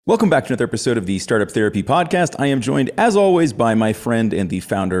Welcome back to another episode of the Startup Therapy Podcast. I am joined, as always, by my friend and the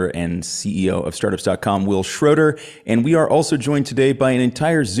founder and CEO of Startups.com, Will Schroter. And we are also joined today by an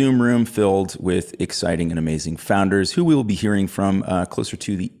entire Zoom room filled with exciting and amazing founders who we will be hearing from closer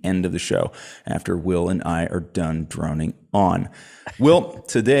to the end of the show after Will and I are done droning on. Will,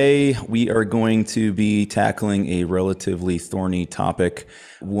 today we are going to be tackling a relatively thorny topic,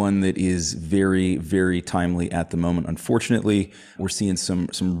 one that is very, very timely at the moment. Unfortunately, we're seeing some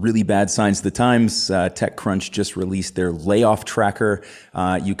really bad signs of the times. TechCrunch just released their layoff tracker.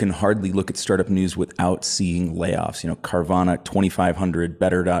 You can hardly look at startup news without seeing layoffs. You know, Carvana, 2,500,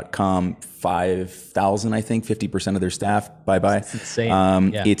 Better.com, 5,000, I think, 50% of their staff. Bye-bye. It's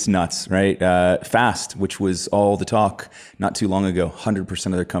insane. It's nuts, right? Fast, which was all the talk not too long ago, 100%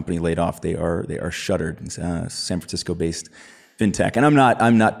 of their company laid off. They are shuttered. San Francisco-based fintech. And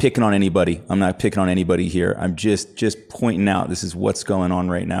I'm not picking on anybody. I'm not picking on anybody here. I'm just pointing out this is what's going on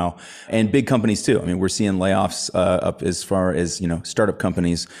right now. And big companies too. I mean, we're seeing layoffs up as far as, startup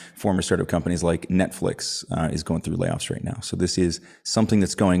companies, former startup companies like Netflix is going through layoffs right now. So this is something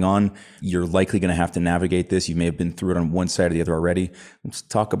that's going on. You're likely going to have to navigate this. You may have been through it on one side or the other already. Let's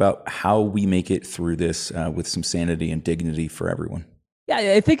talk about how we make it through this with some sanity and dignity for everyone.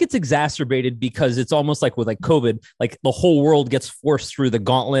 Yeah, I think it's exacerbated because it's almost like with COVID, like the whole world gets forced through the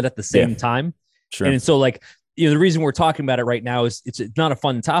gauntlet at the same time. Sure. And so the reason we're talking about it right now is it's not a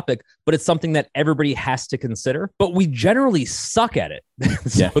fun topic, but it's something that everybody has to consider. But we generally suck at it.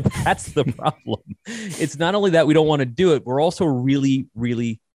 So that's the problem. It's not only that we don't want to do it, we're also really,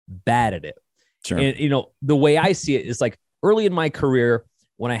 really bad at it. Sure. And, the way I see it is like early in my career,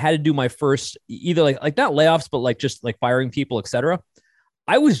 when I had to do my first, either like not layoffs, but just firing people, et cetera,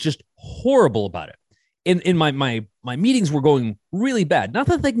 I was just horrible about it. In my meetings were going really bad. Not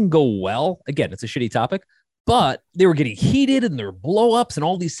that they can go well. Again, it's a shitty topic, but they were getting heated and there were blow ups and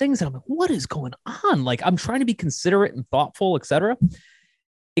all these things. And I'm like, what is going on? Like, I'm trying to be considerate and thoughtful, et cetera.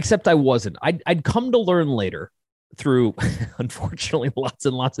 Except I wasn't. I'd come to learn later through, unfortunately, lots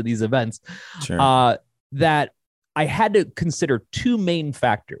and lots of these events, that I had to consider two main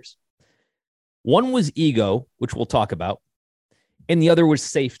factors. One was ego, which we'll talk about, and the other was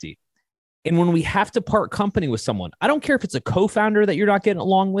safety. And when we have to part company with someone, I don't care if it's a co-founder that you're not getting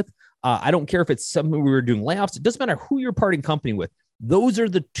along with. I don't care if it's someone we were doing layoffs. It doesn't matter who you're parting company with. Those are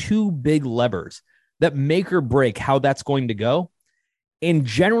the two big levers that make or break how that's going to go. And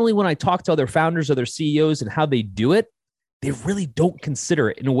generally, when I talk to other founders, other CEOs, and how they do it, they really don't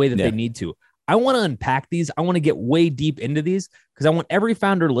consider it in a way that they need to. I want to unpack these. I want to get way deep into these because I want every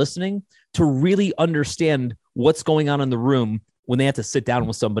founder listening to really understand what's going on in the room when they have to sit down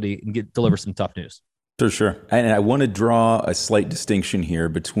with somebody and deliver some tough news. For sure. And I want to draw a slight distinction here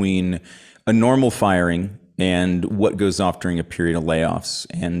between a normal firing and what goes off during a period of layoffs.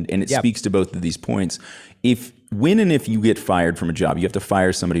 And it speaks to both of these points. When and if you get fired from a job, you have to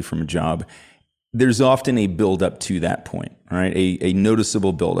fire somebody from a job, there's often a buildup to that point, right? A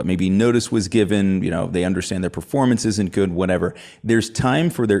noticeable buildup. Maybe notice was given, they understand their performance isn't good, whatever. There's time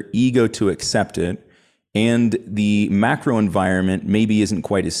for their ego to accept it. And the macro environment maybe isn't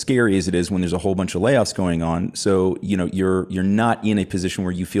quite as scary as it is when there's a whole bunch of layoffs going on. So, you're not in a position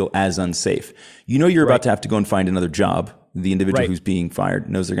where you feel as unsafe. You're about to have to go and find another job. The individual who's being fired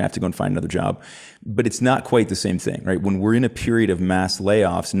knows they're going to have to go and find another job. But it's not quite the same thing, right? When we're in a period of mass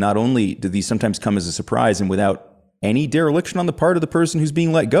layoffs, not only do these sometimes come as a surprise and without any dereliction on the part of the person who's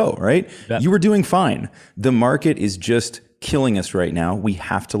being let go, right? You were doing fine. The market is just killing us right now. We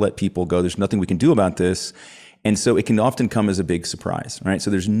have to let people go. There's nothing we can do about this. And so it can often come as a big surprise, right?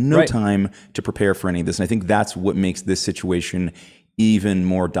 So there's no time to prepare for any of this. And I think that's what makes this situation even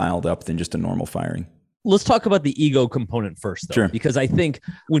more dialed up than just a normal firing. Let's talk about the ego component first, though, because I think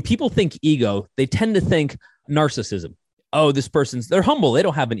when people think ego, they tend to think narcissism. Oh, they're humble. They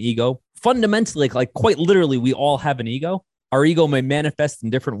don't have an ego. Fundamentally, like quite literally, we all have an ego. Our ego may manifest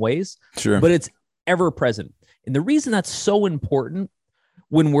in different ways, but it's ever present. And the reason that's so important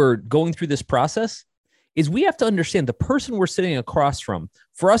when we're going through this process is we have to understand the person we're sitting across from.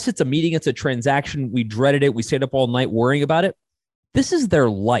 For us, it's a meeting, it's a transaction. We dreaded it. We stayed up all night worrying about it. This is their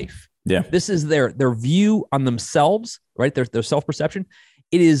life. Yeah. This is their view on themselves, right? Their self-perception.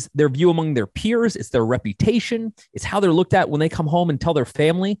 It is their view among their peers. It's their reputation. It's how they're looked at when they come home and tell their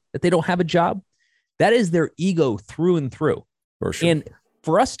family that they don't have a job. That is their ego through and through. For sure. And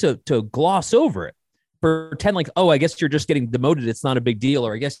for us to gloss over it, pretend like, oh, I guess you're just getting demoted. It's not a big deal.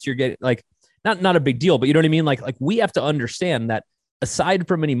 Or I guess you're getting not a big deal, but you know what I mean? Like we have to understand that aside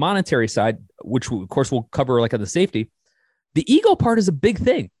from any monetary side, which of course we'll cover on the safety, the ego part is a big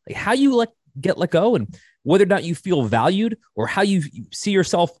thing. Like how you get let go and whether or not you feel valued or how you see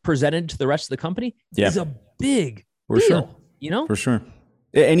yourself presented to the rest of the company is a big deal, For sure.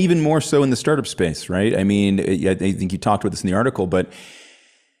 And even more so in the startup space, right? I mean, I think you talked about this in the article, but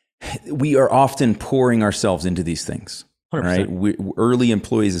we are often pouring ourselves into these things. 100%. Right? Early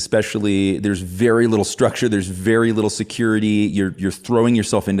employees, especially, there's very little structure. There's very little security. You're throwing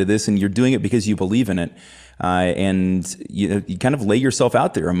yourself into this, and you're doing it because you believe in it. And you kind of lay yourself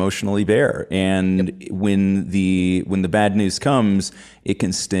out there emotionally bare. And when the bad news comes, it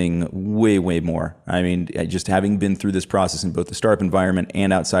can sting way, way more. I mean, just having been through this process in both the startup environment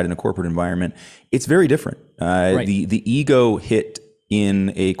and outside in a corporate environment, it's very different. The ego hit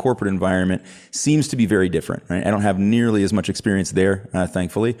in a corporate environment seems to be very different, right? I don't have nearly as much experience there,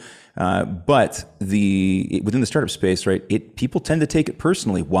 thankfully. But within the startup space, right, people tend to take it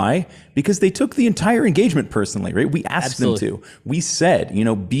personally. Why? Because they took the entire engagement personally, right? We asked them to. We said,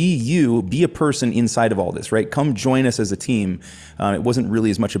 be a person inside of all this, right? Come join us as a team. It wasn't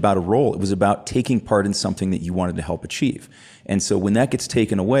really as much about a role. It was about taking part in something that you wanted to help achieve. And so when that gets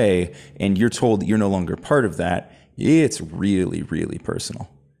taken away and you're told that you're no longer part of that, it's really, really personal.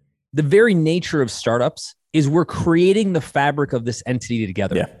 The very nature of startups is we're creating the fabric of this entity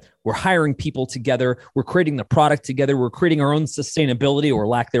together. Yeah. We're hiring people together. We're creating the product together. We're creating our own sustainability or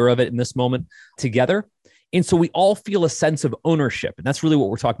lack thereof in this moment together. And so we all feel a sense of ownership. And that's really what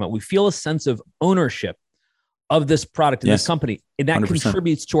we're talking about. We feel a sense of ownership of this product and this company. And that 100%.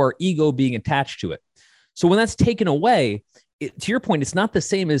 Contributes to our ego being attached to it. So when that's taken away, to your point, it's not the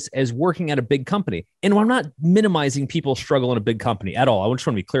same as working at a big company. And I'm not minimizing people's struggle in a big company at all. I just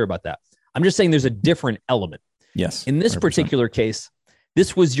want to be clear about that. I'm just saying there's a different element. Yes. In this 100%. Particular case,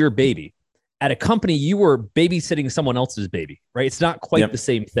 this was your baby. At a company, you were babysitting someone else's baby, right? It's not quite the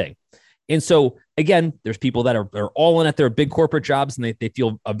same thing. And so, again, there's people that are all in at their big corporate jobs and they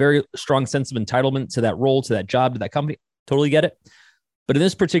feel a very strong sense of entitlement to that role, to that job, to that company. Totally get it. But in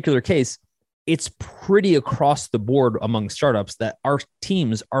this particular case, it's pretty across the board among startups that our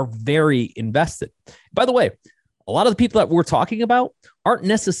teams are very invested. By the way, a lot of the people that we're talking about aren't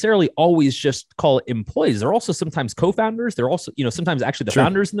necessarily always just call it employees. They're also sometimes co-founders. They're also, sometimes actually the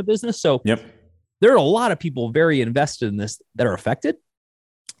founders in the business. So there are a lot of people very invested in this that are affected.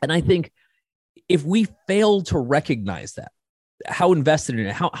 And I think if we fail to recognize that, how invested in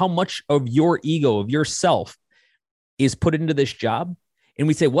it, how much of your ego, of yourself is put into this job, and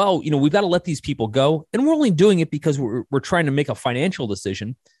we say, well, we've got to let these people go. And we're only doing it because we're trying to make a financial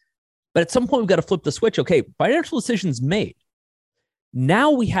decision. But at some point, we've got to flip the switch. Okay, financial decisions made. Now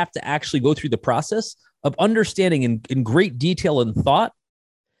we have to actually go through the process of understanding in great detail and thought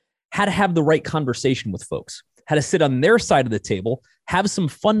how to have the right conversation with folks, how to sit on their side of the table, have some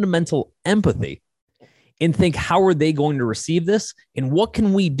fundamental empathy, and think, how are they going to receive this? And what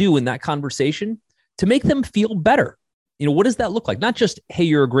can we do in that conversation to make them feel better? What does that look like? Not just, hey,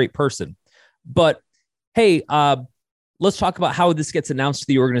 you're a great person, but hey, let's talk about how this gets announced to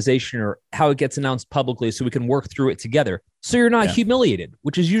the organization or how it gets announced publicly so we can work through it together. So you're not humiliated,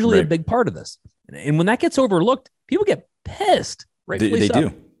 which is usually a big part of this. And when that gets overlooked, people get pissed. They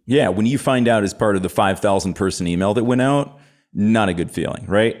do. Yeah. When you find out as part of the 5,000 person email that went out, not a good feeling,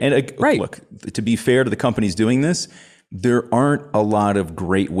 right? And look, to be fair to the companies doing this, there aren't a lot of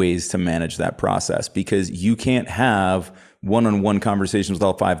great ways to manage that process because you can't have one-on-one conversations with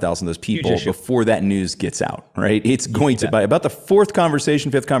all 5,000 of those people before that news gets out, right? It's going to, by about the fifth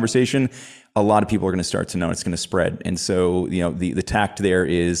conversation, a lot of people are going to start to know it's going to spread. And so, the tact there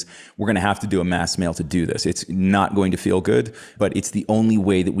is we're going to have to do a mass mail to do this. It's not going to feel good, but it's the only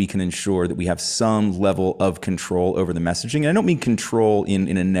way that we can ensure that we have some level of control over the messaging. And I don't mean control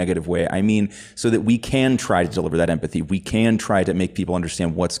in a negative way. I mean, so that we can try to deliver that empathy. We can try to make people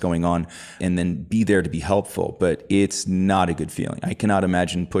understand what's going on and then be there to be helpful. But it's not a good feeling. I cannot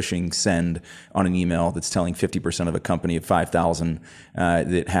imagine pushing send on an email that's telling 50% of a company of 5,000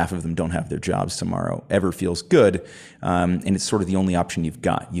 that half of them don't have their jobs tomorrow ever feels good. And it's sort of the only option you've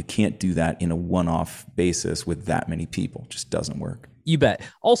got. You can't do that in a one-off basis with that many people. It just doesn't work. You bet.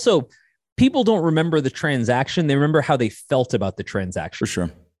 Also, people don't remember the transaction. They remember how they felt about the transaction. For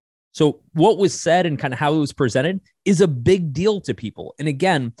sure. So what was said and kind of how it was presented is a big deal to people. And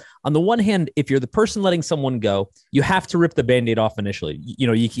again, on the one hand, if you're the person letting someone go, you have to rip the Band-Aid off initially.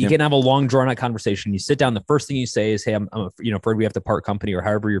 You can't have a long drawn out conversation. You sit down. The first thing you say is, hey, I'm afraid we have to part company, or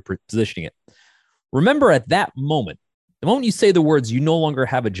however you're positioning it. Remember at that moment, the moment you say the words, you no longer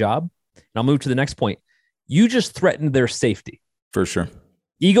have a job. And I'll move to the next point. You just threatened their safety. For sure.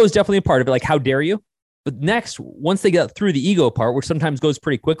 Ego is definitely a part of it. Like, how dare you? But next, once they get through the ego part, which sometimes goes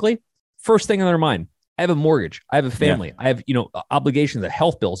pretty quickly, first thing on their mind, I have a mortgage, I have a family, I have, obligations, the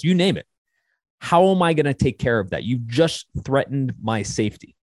health bills, you name it. How am I going to take care of that? You just threatened my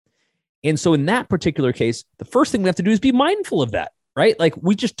safety. And so in that particular case, the first thing we have to do is be mindful of that, right? Like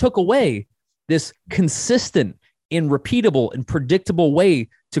we just took away this consistent and repeatable and predictable way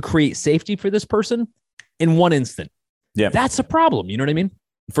to create safety for this person in one instant. Yeah. That's a problem. You know what I mean?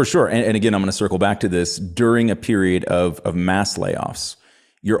 For sure. And again, I'm going to circle back to this. During a period of mass layoffs,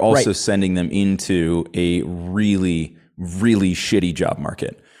 you're also sending them into a really, really shitty job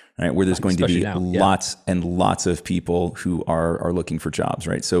market, right? Where there's going to be lots and lots of people who are looking for jobs,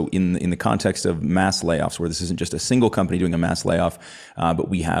 right? So in the context of mass layoffs, where this isn't just a single company doing a mass layoff, but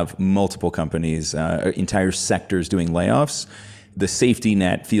we have multiple companies, entire sectors doing layoffs, the safety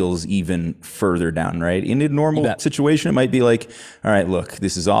net feels even further down, right? In a normal situation, it might be like, all right, look,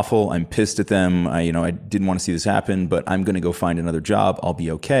 this is awful. I'm pissed at them. I didn't want to see this happen, but I'm going to go find another job. I'll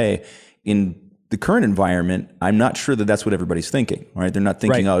be okay. In the current environment, I'm not sure that that's what everybody's thinking, right? They're not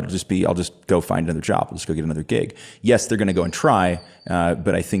thinking, oh, I'll just go find another job. I'll just go get another gig. Yes, they're going to go and try,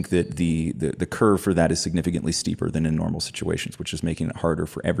 but I think that the curve for that is significantly steeper than in normal situations, which is making it harder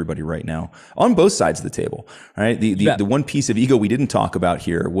for everybody right now on both sides of the table, right? The one piece of ego we didn't talk about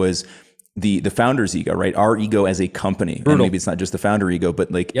here was the founder's ego, right? Our ego as a company. And maybe it's not just the founder ego, but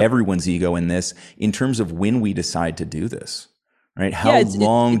like everyone's ego in this in terms of when we decide to do this. Right? How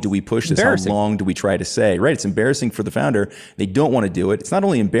long do we push this? How long do we try to say? Right? It's embarrassing for the founder. They don't want to do it. It's not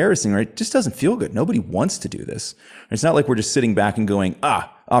only embarrassing, right? It just doesn't feel good. Nobody wants to do this. It's not like we're just sitting back and going,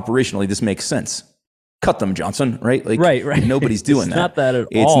 operationally, this makes sense. Cut them, Johnson, right? Like, right. Nobody's doing that. It's not that at all.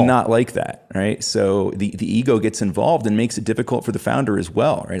 It's not like that, right? So the ego gets involved and makes it difficult for the founder as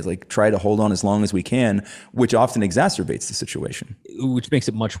well, right? It's like try to hold on as long as we can, which often exacerbates the situation. Which makes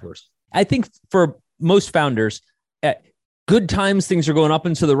it much worse. I think for most founders, good times, things are going up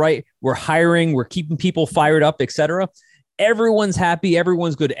and to the right. We're hiring, we're keeping people fired up, etc. Everyone's happy,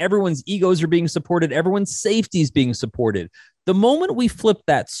 everyone's good, everyone's egos are being supported, everyone's safety is being supported. The moment we flip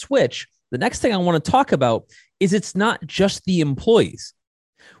that switch, the next thing I want to talk about is it's not just the employees.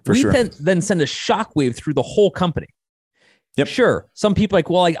 We then send a shockwave through the whole company. Yep. Sure, some people are like,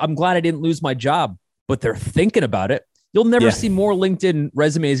 well, I'm glad I didn't lose my job, but they're thinking about it. You'll never see more LinkedIn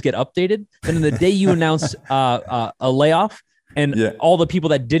resumes get updated than in the day you announce a layoff and all the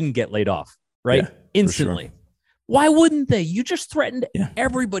people that didn't get laid off, right? Instantly. Sure. Why wouldn't they? You just threatened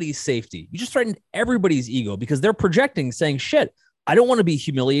everybody's safety. You just threatened everybody's ego because they're projecting saying, shit, I don't want to be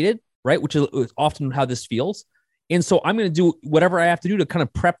humiliated, right? Which is often how this feels. And so I'm going to do whatever I have to do to kind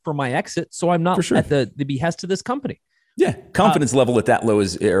of prep for my exit so I'm not at the behest of this company. Yeah, confidence level at that low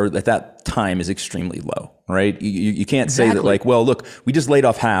at that time is extremely low, right? You can't say that like, well, look, we just laid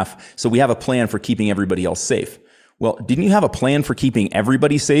off half, so we have a plan for keeping everybody else safe. Well, didn't you have a plan for keeping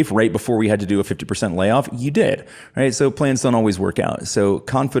everybody safe right before we had to do a 50% layoff? You did, right? So plans don't always work out. So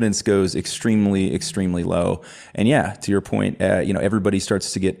confidence goes extremely, extremely low. And yeah, to your point, everybody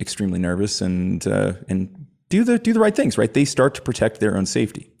starts to get extremely nervous and do the right things, right? They start to protect their own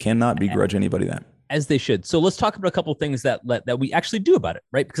safety. Cannot begrudge anybody that. As they should. So let's talk about a couple of things that we actually do about it,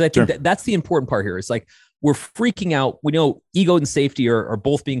 right? Because I think that's the important part here. It's like we're freaking out. We know ego and safety are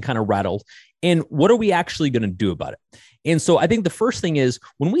both being kind of rattled. And what are we actually going to do about it? And so I think the first thing is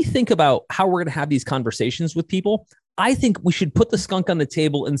when we think about how we're going to have these conversations with people, I think we should put the skunk on the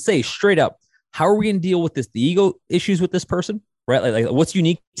table and say straight up, how are we going to deal with the ego issues with this person, right? Like what's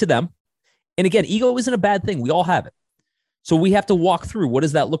unique to them? And again, ego isn't a bad thing. We all have it. So we have to walk through, what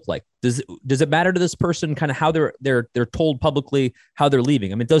does that look like? Does it matter to this person kind of how they're told publicly how they're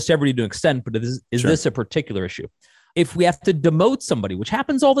leaving? I mean, it does to everybody to an extent, but is this a particular issue? If we have to demote somebody, which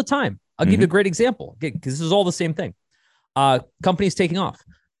happens all the time, I'll give you a great example because this is all the same thing. Companies taking off.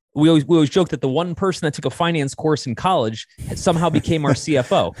 We always joke that the one person that took a finance course in college somehow became our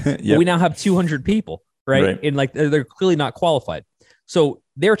CFO. But we now have 200 people, right? And like they're clearly not qualified. So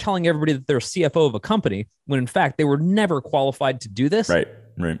they're telling everybody that they're a CFO of a company when in fact they were never qualified to do this. Right.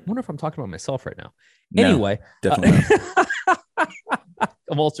 I wonder if I'm talking about myself right now. Anyway, definitely.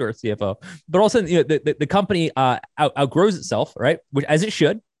 I'm also a CFO, but also the company outgrows itself, right? Which as it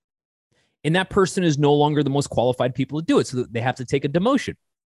should. And that person is no longer the most qualified people to do it. So they have to take a demotion.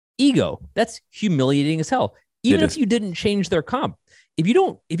 Ego, that's humiliating as hell. Even if you didn't change their comp, if you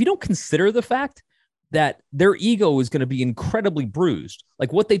don't consider the fact that their ego is going to be incredibly bruised,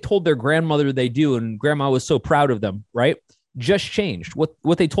 like what they told their grandmother they do, and grandma was so proud of them, right? Just changed.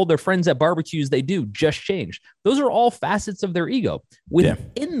 What they told their friends at barbecues they do just changed. Those are all facets of their ego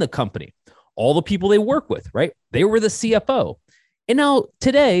within the company. All the people they work with, right? They were the CFO. And now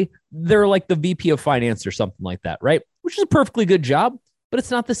today they're like the VP of finance or something like that, right? Which is a perfectly good job, but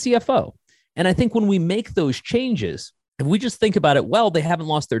it's not the CFO. And I think when we make those changes, if we just think about it, well, they haven't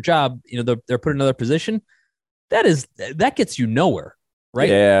lost their job. They're put in another position. That gets you nowhere. Right.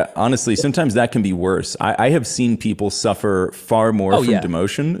 Yeah. Honestly, sometimes that can be worse. I have seen people suffer far more from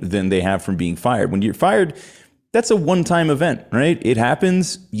demotion than they have from being fired. When you're fired, that's a one-time event, right? It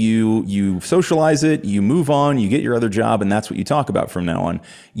happens. You socialize it, you move on, you get your other job, and that's what you talk about from now on.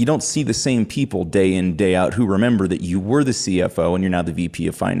 You don't see the same people day in, day out who remember that you were the CFO and you're now the VP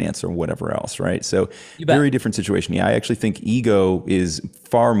of finance or whatever else, right? So very different situation. Yeah, I actually think ego is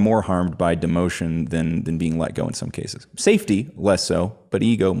far more harmed by demotion than being let go in some cases. Safety, less so, but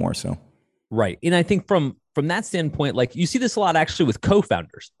ego more so. Right. And I think from that standpoint, like you see this a lot actually with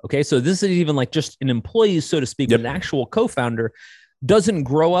co-founders. Okay. So this is even like just an employee, so to speak, but an actual co-founder doesn't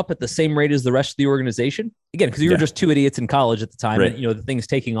grow up at the same rate as the rest of the organization. Again, because you were just two idiots in college at the time, and the thing's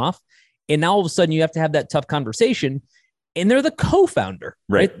taking off. And now all of a sudden you have to have that tough conversation, and they're the co-founder,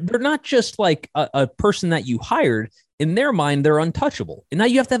 right? They're not just like a person that you hired. In their mind, they're untouchable. And now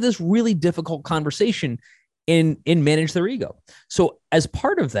you have to have this really difficult conversation and manage their ego. So as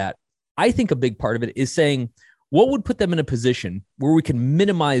part of that, I think a big part of it is saying what would put them in a position where we can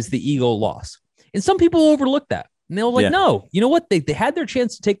minimize the ego loss. And some people overlook that. And they're like, no, you know what? They had their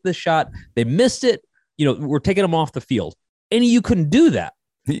chance to take this shot. They missed it. We're taking them off the field. And you couldn't do that.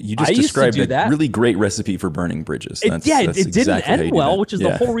 You just described a really great recipe for burning bridges. It didn't end well, which is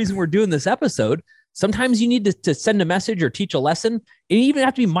the whole reason we're doing this episode. Sometimes you need to send a message or teach a lesson, and you even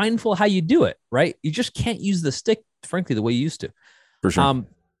have to be mindful of how you do it, right? You just can't use the stick, frankly, the way you used to. For sure.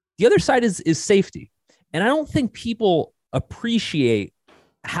 The other side is safety. And I don't think people appreciate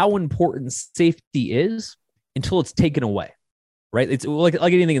how important safety is until it's taken away, right? It's like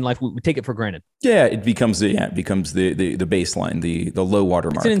anything in life, we take it for granted. Yeah, it becomes the baseline, the low water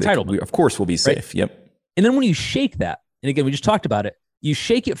mark. It's an entitlement. Of course we'll be safe. Right? Yep. And then when you shake that, and again, we just talked about it, you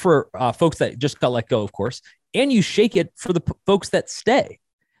shake it for folks that just got let go, of course, and you shake it for the folks that stay.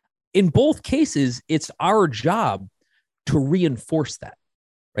 In both cases, it's our job to reinforce that.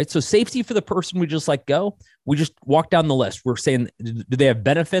 Right. So safety for the person we just let go, we just walk down the list. We're saying, do they have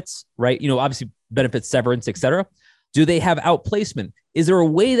benefits? Right. Obviously benefits, severance, et cetera. Do they have outplacement? Is there a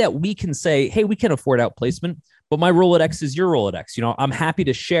way that we can say, hey, we can afford outplacement, but my Rolodex is your Rolodex. I'm happy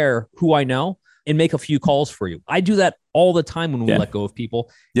to share who I know and make a few calls for you. I do that all the time when we let go of people,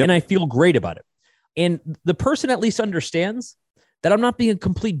 and I feel great about it. And the person at least understands that I'm not being a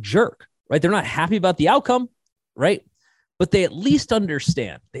complete jerk, right? They're not happy about the outcome, right? But they at least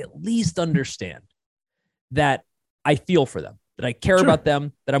understand. That I feel for them, that I care about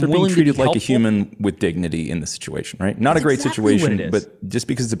them, that I'm willing to be treated like helpful. A human with dignity in the situation, right? Not a great situation, but just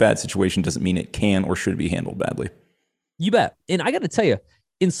because it's a bad situation doesn't mean it can or should be handled badly. You bet. And I got to tell you,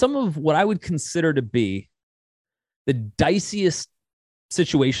 in some of what I would consider to be the diciest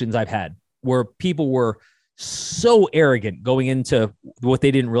situations I've had, where people were so arrogant going into what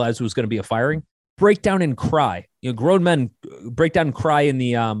they didn't realize was going to be a firing, break down and cry. Grown men break down and cry in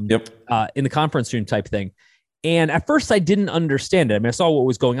the conference room type thing. And at first I didn't understand it. I mean, I saw what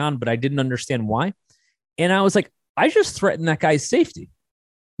was going on, but I didn't understand why. And I was like, I just threatened that guy's safety.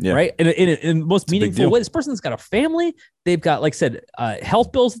 Yeah. Right. In the most meaningful way. This person's got a family. They've got, like I said,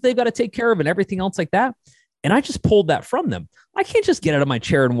 health bills that they've got to take care of and everything else like that. And I just pulled that from them. I can't just get out of my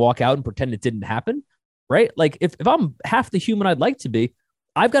chair and walk out and pretend it didn't happen. Right. Like if I'm half the human I'd like to be,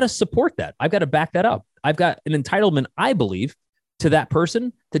 I've got to support that. I've got to back that up. I've got an entitlement, I believe, to that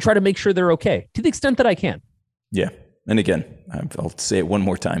person to try to make sure they're okay to the extent that I can. Yeah. And again, I'll say it one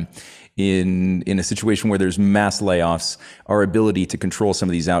more time. In a situation where there's mass layoffs, our ability to control some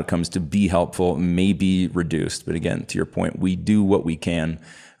of these outcomes to be helpful may be reduced. But again, to your point, we do what we can,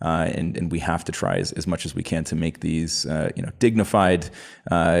 and we have to try as much as we can to make these dignified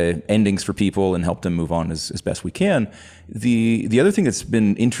endings for people and help them move on as best we can. The other thing that's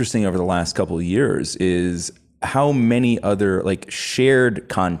been interesting over the last couple of years is how many other shared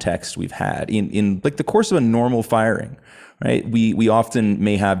contexts we've had in the course of a normal firing. Right. We often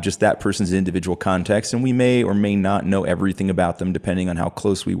may have just that person's individual context, and we may or may not know everything about them depending on how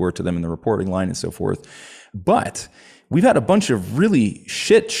close we were to them in the reporting line and so forth. But we've had a bunch of really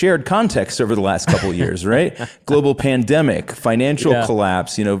shit shared contexts over the last couple of years, right? Global pandemic, financial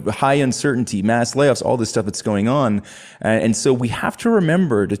collapse, high uncertainty, mass layoffs, all this stuff that's going on. And so we have to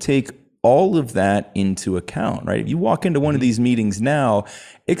remember to take all of that into account, right? If you walk into one of these meetings now,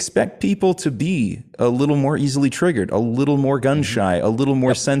 expect people to be a little more easily triggered, a little more gun shy, a little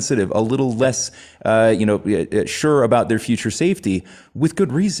more sensitive, a little less, sure about their future safety, with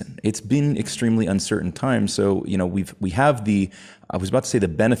good reason. It's been extremely uncertain times. So, we have I was about to say the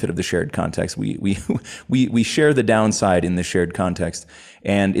benefit of the shared context. We share the downside in the shared context,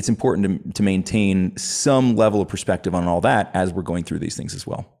 and it's important to maintain some level of perspective on all that as we're going through these things as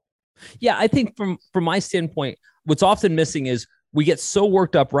well. Yeah, I think from my standpoint, what's often missing is we get so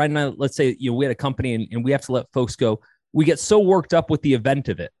worked up. Right now, let's say we had a company and we have to let folks go. We get so worked up with the event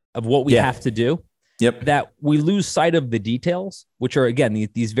of what we have to do, that we lose sight of the details, which are, again,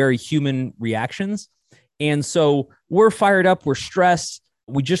 these very human reactions. And so we're fired up, we're stressed,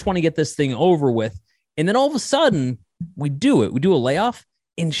 we just want to get this thing over with. And then all of a sudden, we do a layoff,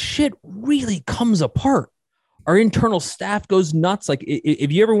 and shit really comes apart. Our internal staff goes nuts. Like,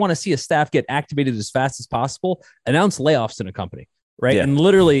 if you ever want to see a staff get activated as fast as possible, announce layoffs in a company, right? Yeah. And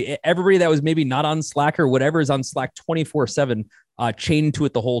literally everybody that was maybe not on Slack or whatever is on Slack 24/7, chained to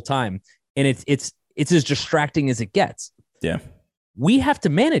it the whole time. And it's as distracting as it gets. Yeah. We have to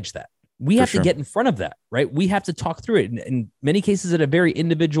manage that. We have to get in front of that, right? We have to talk through it in many cases at a very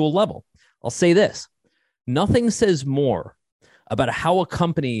individual level. I'll say this: nothing says more about how a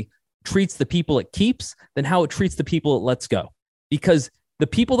company treats the people it keeps than how it treats the people it lets go. Because the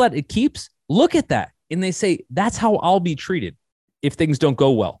people that it keeps look at that and they say, that's how I'll be treated if things don't go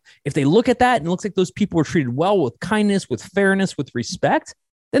well. If they look at that and it looks like those people were treated well, with kindness, with fairness, with respect,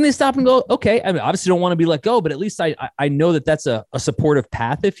 then they stop and go, okay, I mean, obviously don't want to be let go, but at least I know that that's a supportive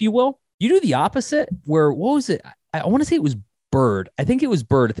path, if you will. You do the opposite, where, what was it? I want to say it was Bird. I think it was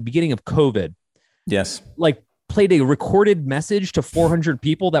Bird at the beginning of COVID. Yes. Like, played a recorded message to 400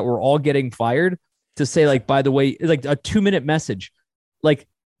 people that were all getting fired to say, like, by the way, like a 2-minute message. Like,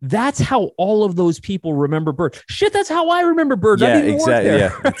 that's how all of those people remember Bird. Shit, that's how I remember Bird. Yeah, exactly.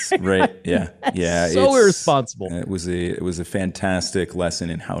 Yeah, that's right. Yeah, yeah. So irresponsible. It was a fantastic lesson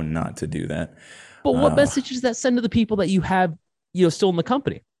in how not to do that. But what message does that send to the people that you have, still in the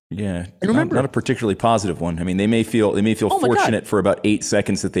company? Yeah, and remember, not a particularly positive one. I mean, they may feel fortunate for about 8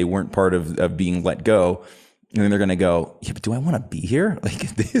 seconds that they weren't part of being let go. And then they're going to go, yeah, but do I want to be here?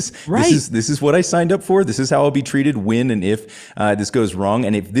 Like, this is what I signed up for. This is how I'll be treated when and if this goes wrong.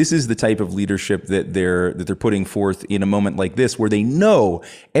 And if this is the type of leadership that they're putting forth in a moment like this, where they know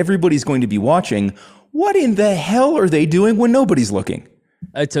everybody's going to be watching, what in the hell are they doing when nobody's looking?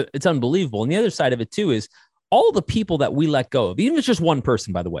 It's unbelievable. And the other side of it too is all the people that we let go of, even if it's just one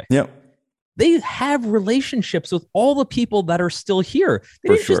person, by the way. Yeah. They have relationships with all the people that are still here.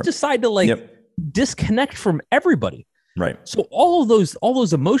 They didn't just decide to disconnect from everybody. Right. So all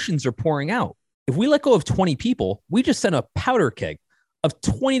those emotions are pouring out. If we let go of 20 people, we just sent a powder keg of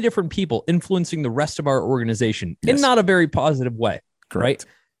 20 different people influencing the rest of our organization in not a very positive way. Correct. Right.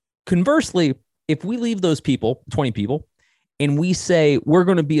 Conversely, if we leave those people, 20 people, and we say we're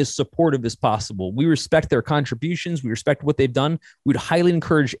going to be as supportive as possible, we respect their contributions, we respect what they've done, we'd highly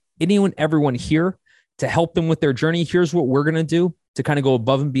encourage everyone here to help them with their journey. Here's what we're going to do to kind of go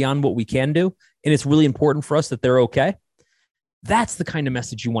above and beyond what we can do. And it's really important for us that they're okay. That's the kind of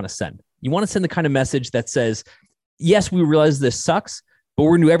message you want to send. You want to send the kind of message that says, yes, we realize this sucks, but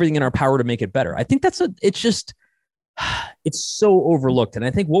we're going to do everything in our power to make it better. I think it's so overlooked. And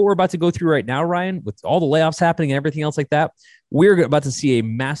I think what we're about to go through right now, Ryan, with all the layoffs happening and everything else like that, we're about to see a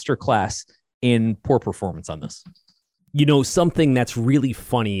master class in poor performance on this. Something that's really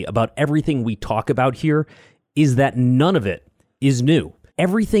funny about everything we talk about here is that none of it is new.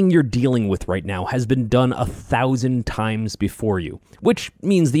 Everything you're dealing with right now has been done 1,000 times before you, which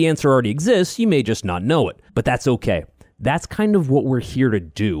means the answer already exists. You may just not know it, but that's okay. That's kind of what we're here to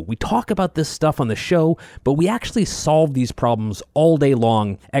do. We talk about this stuff on the show, but we actually solve these problems all day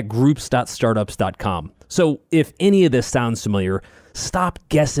long at groups.startups.com. So if any of this sounds familiar, stop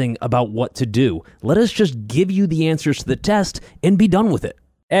guessing about what to do. Let us just give you the answers to the test and be done with it.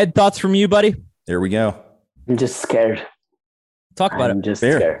 Ed, thoughts from you, buddy? There we go. I'm just scared. Talk about it. I'm just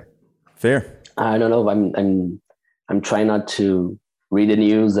scared. Fair. I don't know. I'm trying not to read the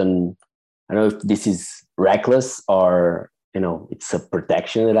news, and I don't know if this is reckless or it's a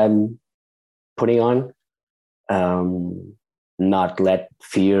protection that I'm putting on. Not let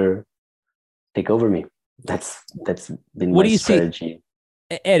fear take over me. That's been my strategy.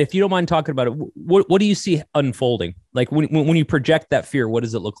 Ed, if you don't mind talking about it, what do you see unfolding? Like when you project that fear, what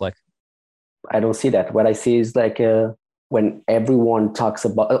does it look like? I don't see that. What I see is like when everyone talks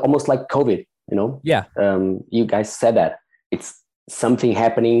about almost like COVID, Yeah. You guys said that it's something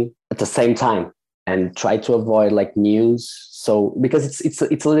happening at the same time. and try to avoid like news. So because it's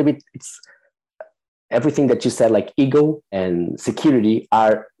a little bit, it's everything that you said, like ego and security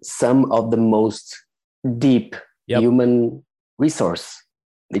are some of the most deep human resource.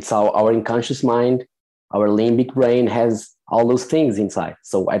 It's our unconscious mind, our limbic brain has all those things inside.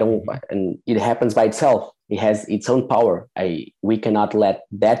 So and it happens by itself. It has its own power. We cannot let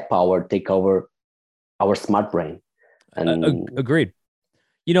that power take over our smart brain. And agreed.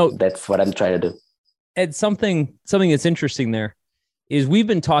 That's what I'm trying to do. And something that's interesting there is we've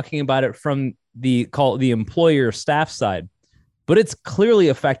been talking about it from the employer staff side, but it's clearly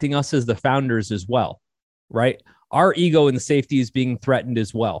affecting us as the founders as well, right? Our ego and safety is being threatened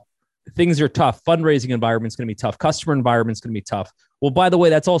as well. Things are tough. Fundraising environment's going to be tough. Customer environment's going to be tough. Well, by the way,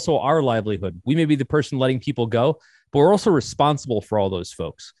 that's also our livelihood. We may be the person letting people go, but we're also responsible for all those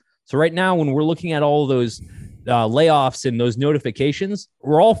folks. So right now, when we're looking at all those layoffs and those notifications,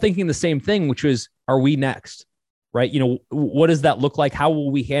 we're all thinking the same thing, which is, are we next? Right? What does that look like? How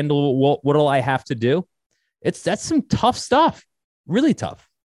will we handle it? What will I have to do? That's some tough stuff, really tough.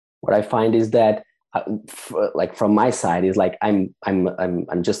 What I find is that, like from my side, is like I'm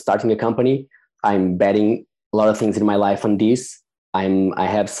just starting a company. I'm betting a lot of things in my life on this. I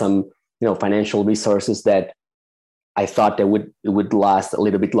have some financial resources that I thought that it would last a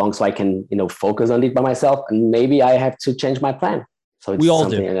little bit long, so I can focus on it by myself. And maybe I have to change my plan. So it's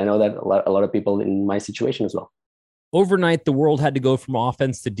something, and I know that a lot of people in my situation as well. Overnight, the world had to go from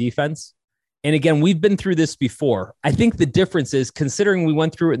offense to defense. And again, we've been through this before. I think the difference is, considering we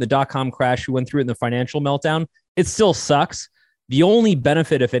went through it in the dot-com crash, we went through it in the financial meltdown, it still sucks. The only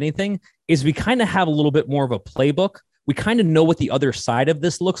benefit, if anything, is we kind of have a little bit more of a playbook. We kind of know what the other side of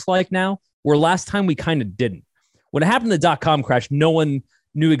this looks like now, where last time we kind of didn't. When it happened in the dot-com crash, no one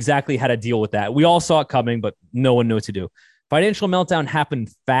knew exactly how to deal with that. We all saw it coming, but no one knew what to do. Financial meltdown happened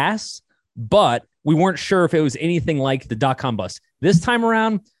fast, but we weren't sure if it was anything like the dot-com bust. This time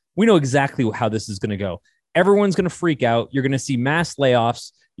around, we know exactly how this is going to go. Everyone's going to freak out. You're going to see mass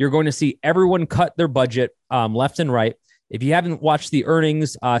layoffs. You're going to see everyone cut their budget left and right. If you haven't watched the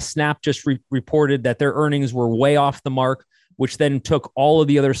earnings, Snap just reported that their earnings were way off the mark, which then took all of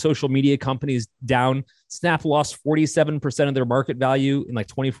the other social media companies down. Snap lost 47% of their market value in like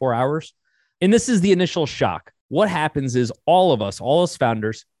 24 hours. And this is the initial shock. What happens is all of us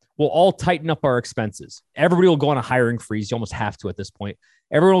founders, will all tighten up our expenses. Everybody will go on a hiring freeze. You almost have to at this point.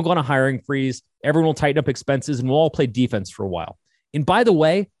 Everyone will go on a hiring freeze. Everyone will tighten up expenses, and we'll all play defense for a while. And by the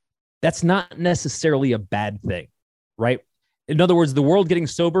way, that's not necessarily a bad thing, right? In other words, the world getting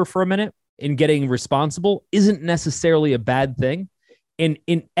sober for a minute and getting responsible isn't necessarily a bad thing. And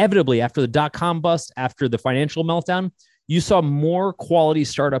inevitably, after the dot-com bust, after the financial meltdown, you saw more quality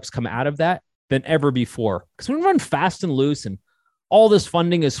startups come out of that than ever before. Because when we run fast and loose and all this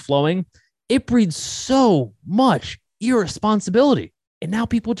funding is flowing, it breeds so much irresponsibility. And now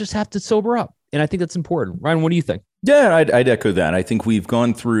people just have to sober up. And I think that's important. Ryan, what do you think? Yeah, I'd echo that. I think we've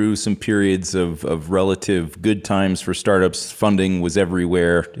gone through some periods of relative good times for startups. Funding was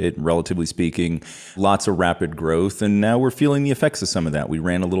everywhere, relatively speaking, lots of rapid growth. And now we're feeling the effects of some of that. We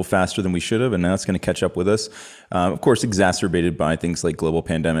ran a little faster than we should have, and now it's going to catch up with us. Of course, exacerbated by things like global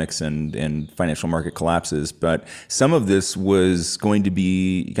pandemics and financial market collapses. But some of this was going to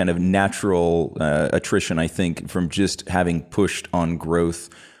be kind of natural attrition, I think, from just having pushed on growth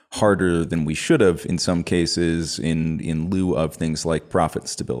harder than we should have in some cases in lieu of things like profit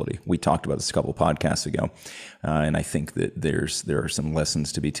stability. We talked about this a couple of podcasts ago. And I think that there are some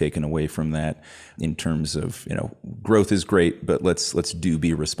lessons to be taken away from that in terms of, growth is great, but let's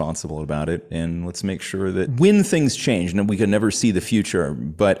be responsible about it. And let's make sure that when things change, and we can never see the future,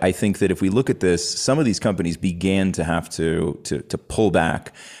 but I think that if we look at this, some of these companies began to have to pull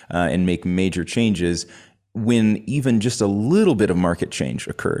back and make major changes when even just a little bit of market change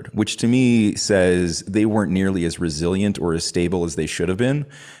occurred, which to me says they weren't nearly as resilient or as stable as they should have been.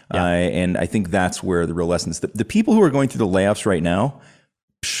 Yeah. And I think that's where the real lessons, the people who are going through the layoffs right now,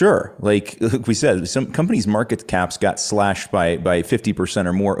 sure, like we said, some companies' market caps got slashed by 50%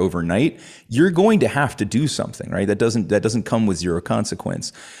 or more overnight. You're going to have to do something, right? That doesn't come with zero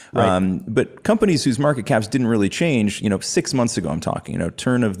consequence. Right. But companies whose market caps didn't really change, 6 months ago, I'm talking,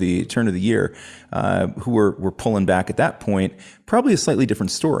 turn of the year, who were pulling back at that point, probably a slightly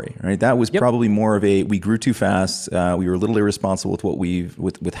different story, right? That was probably more of we grew too fast. We were a little irresponsible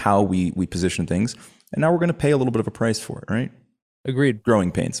with how we position things, and now we're going to pay a little bit of a price for it, right? Agreed.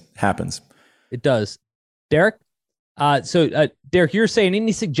 Growing pains happens. It does. Derek? Derek, you're saying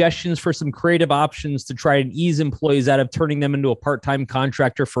any suggestions for some creative options to try and ease employees out of turning them into a part-time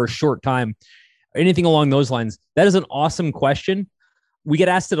contractor for a short time? Anything along those lines? That is an awesome question. We get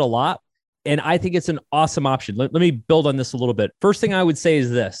asked it a lot. And I think it's an awesome option. Let me build on this a little bit. First thing I would say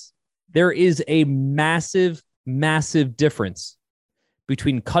is this. There is a massive, massive difference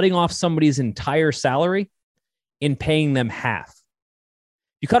between cutting off somebody's entire salary and paying them half.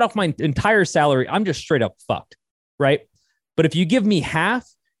 You cut off my entire salary, I'm just straight up fucked, right? But if you give me half,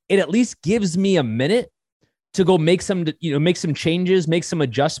 it at least gives me a minute to go make some changes, make some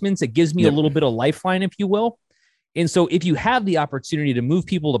adjustments. It gives me a little bit of lifeline, if you will. And so if you have the opportunity to move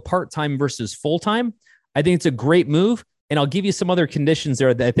people to part-time versus full-time, I think it's a great move. And I'll give you some other conditions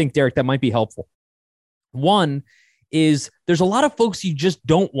there that I think, Derek, that might be helpful. One is there's a lot of folks you just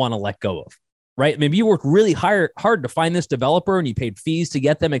don't want to let go of, right? Maybe you work really hard to find this developer and you paid fees to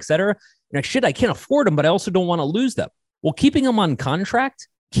get them, et cetera. And shit, I can't afford them, but I also don't want to lose them. Well, keeping them on contract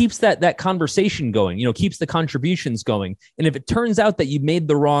keeps that conversation going, keeps the contributions going. And if it turns out that you made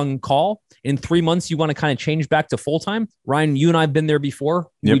the wrong call, in 3 months, you want to kind of change back to full-time. Ryan, you and I have been there before.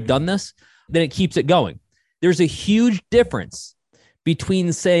 Yep. We've done this. Then it keeps it going. There's a huge difference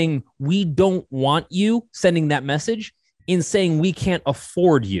between saying we don't want you, sending that message, and saying we can't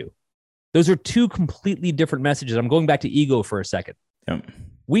afford you. Those are two completely different messages. I'm going back to ego for a second. Yep.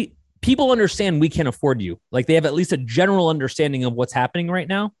 People understand we can't afford you. Like they have at least a general understanding of what's happening right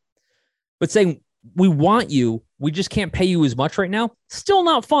now. But saying we want you, we just can't pay you as much right now, still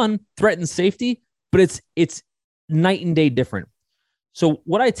not fun, threatens safety, but it's night and day different. So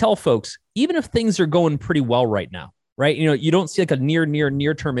what I tell folks, even if things are going pretty well right now, right? You don't see like a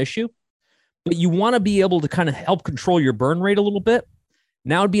near-term issue, but you want to be able to kind of help control your burn rate a little bit.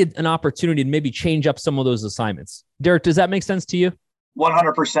 Now would be an opportunity to maybe change up some of those assignments. Derek, does that make sense to you?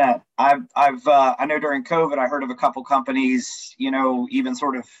 100%. I know during COVID, I heard of a couple companies, even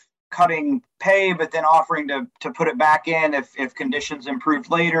sort of cutting pay, but then offering to put it back in if conditions improved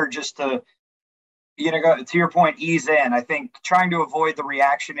later, just to, to your point, ease in. I think trying to avoid the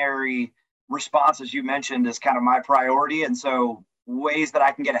reactionary response, as you mentioned, is kind of my priority. And so ways that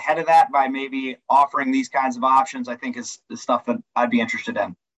I can get ahead of that by maybe offering these kinds of options, I think is the stuff that I'd be interested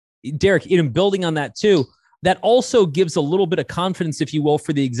in. Derek, building on that too, that also gives a little bit of confidence, if you will,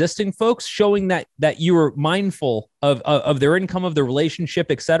 for the existing folks, showing that you are mindful of their income, of their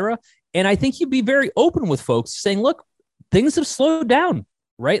relationship, et cetera. And I think you'd be very open with folks saying, look, things have slowed down,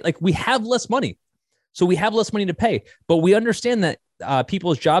 right? Like we have less money. So we have less money to pay, but we understand that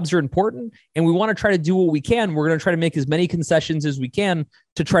people's jobs are important and we want to try to do what we can. We're going to try to make as many concessions as we can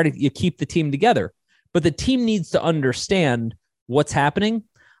to try to keep the team together. But the team needs to understand what's happening.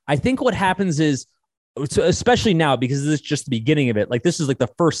 I think what happens is, especially now, because this is just the beginning of it, like this is like the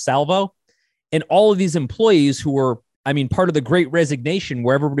first salvo, and all of these employees who were, part of the Great Resignation,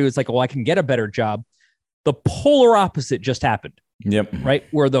 where everybody was like, well, I can get a better job. The polar opposite just happened. Yep. Right.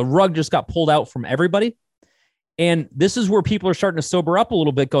 Where the rug just got pulled out from everybody. And this is where people are starting to sober up a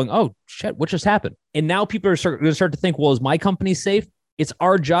little bit going, oh shit, what just happened? And now people are going to start to think, well, is my company safe? It's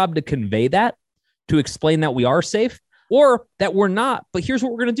our job to convey that, to explain that we are safe or that we're not, but here's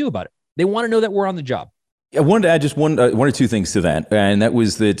what we're going to do about it. They want to know that we're on the job. I wanted to add just one or two things to that. And that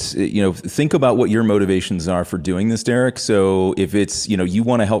was that, think about what your motivations are for doing this, Derek. So if it's, you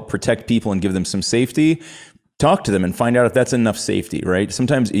want to help protect people and give them some safety, talk to them and find out if that's enough safety, right?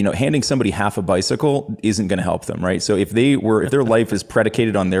 Sometimes, handing somebody half a bicycle isn't going to help them, right? So if their life is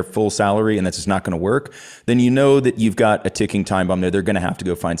predicated on their full salary and that's just not going to work, then you know that you've got a ticking time bomb there. They're going to have to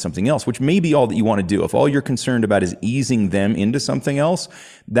go find something else, which may be all that you want to do. If all you're concerned about is easing them into something else,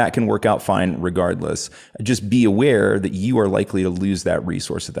 that can work out fine regardless. Just be aware that you are likely to lose that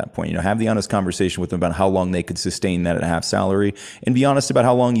resource at that point. Have the honest conversation with them about how long they could sustain that at half salary, and be honest about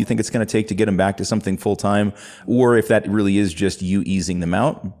how long you think it's going to take to get them back to something full time. Or if that really is just you easing them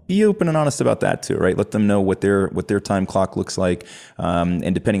out, be open and honest about that too, right? Let them know what their time clock looks like,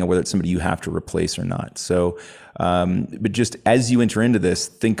 and depending on whether it's somebody you have to replace or not. So, but just as you enter into this,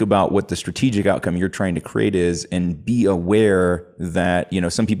 think about what the strategic outcome you're trying to create is, and be aware that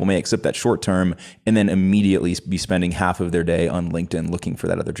some people may accept that short term and then immediately be spending half of their day on LinkedIn looking for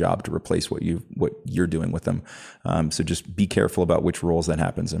that other job to replace what you're doing with them. So just be careful about which roles that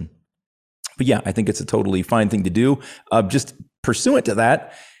happens in. But yeah, I think it's a totally fine thing to do. Just pursuant to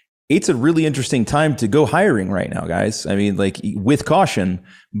that, it's a really interesting time to go hiring right now, guys. With caution,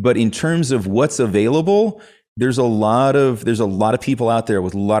 but in terms of what's available, there's a lot of people out there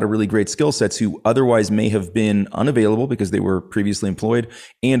with a lot of really great skill sets who otherwise may have been unavailable because they were previously employed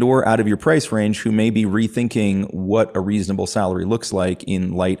and or out of your price range, who may be rethinking what a reasonable salary looks like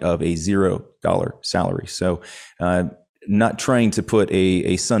in light of a $0 salary. So, not trying to put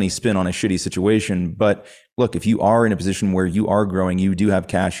a sunny spin on a shitty situation, but look, if you are in a position where you are growing, you do have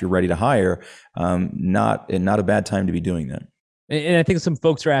cash, you're ready to hire, not a bad time to be doing that. And I think some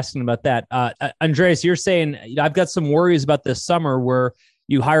folks are asking about that. Andreas, you're saying, I've got some worries about this summer where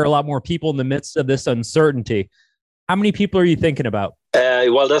you hire a lot more people in the midst of this uncertainty. How many people are you thinking about?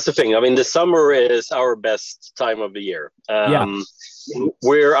 Well, that's the thing. I mean, the summer is our best time of the year. I'm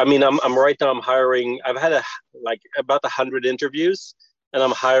right now, I'm hiring. I've had about 100 interviews, and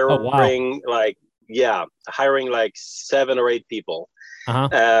I'm hiring hiring like 7 or 8 people,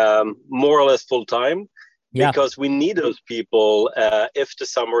 more or less full time. Because we need those people if the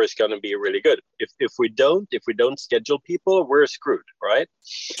summer is going to be really good. If we don't schedule people, we're screwed, right?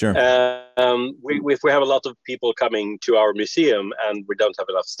 Sure. If we have a lot of people coming to our museum and we don't have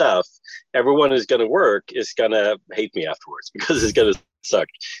enough staff, everyone who's going to work is going to hate me afterwards because it's going to suck.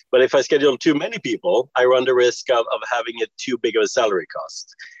 But if I schedule too many people, I run the risk of having it too big of a salary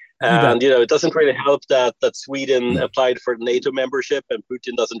cost. And, it doesn't really help that Sweden applied for NATO membership and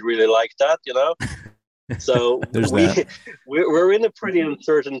Putin doesn't really like that, So we're in a pretty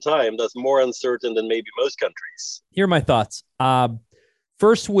uncertain time. That's more uncertain than maybe most countries. Here are my thoughts.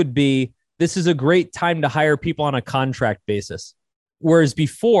 First would be, this is a great time to hire people on a contract basis. Whereas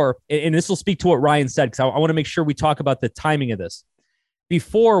before, and this will speak to what Ryan said, because I want to make sure we talk about the timing of this.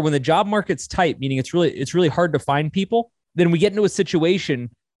 Before, when the job market's tight, meaning it's really hard to find people, then we get into a situation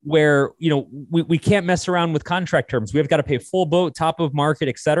where, we can't mess around with contract terms. We've got to pay full boat, top of market,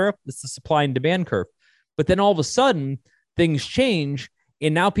 et cetera. It's the supply and demand curve. But then all of a sudden things change.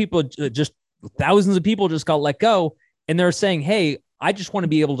 And now thousands of people just got let go. And they're saying, hey, I just want to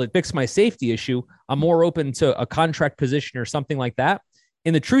be able to fix my safety issue. I'm more open to a contract position or something like that.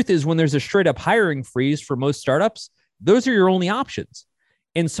 And the truth is, when there's a straight up hiring freeze for most startups, those are your only options.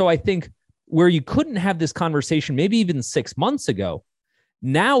 And so I think where you couldn't have this conversation, maybe even 6 months ago,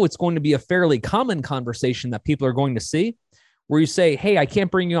 now it's going to be a fairly common conversation that people are going to see, where you say, hey, I can't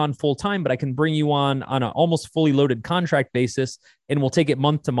bring you on full time, but I can bring you on an almost fully loaded contract basis, and we'll take it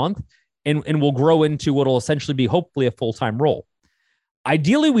month to month, and we'll grow into what will essentially be hopefully a full-time role.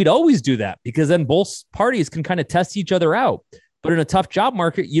 Ideally, we'd always do that because then both parties can kind of test each other out. But in a tough job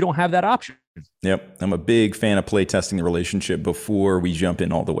market, you don't have that option. Yep. I'm a big fan of play testing the relationship before we jump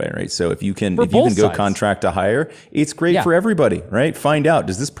in all the way, right? So if you can go contract to hire, it's great for everybody, right? Find out,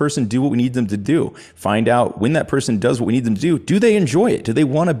 does this person do what we need them to do? Find out when that person does what we need them to do they enjoy it? Do they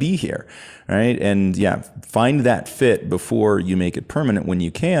want to be here? Right? And find that fit before you make it permanent when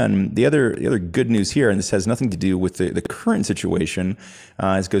you can. The other good news here, and this has nothing to do with the current situation,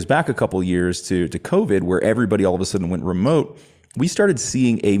 this goes back a couple of years to COVID, where everybody all of a sudden went remote. We started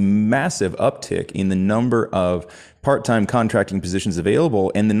seeing a massive uptick in the number of part-time contracting positions available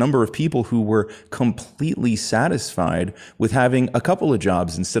and the number of people who were completely satisfied with having a couple of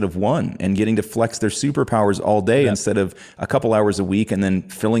jobs instead of one and getting to flex their superpowers all day instead of a couple hours a week and then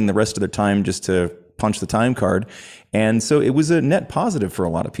filling the rest of their time just to punch the time card. And so it was a net positive for a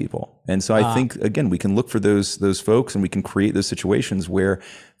lot of people. And so I think, again, we can look for those folks and we can create those situations where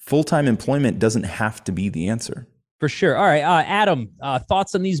full-time employment doesn't have to be the answer. For sure. All right, Adam,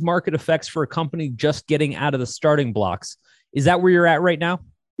 thoughts on these market effects for a company just getting out of the starting blocks? Is that where you're at right now?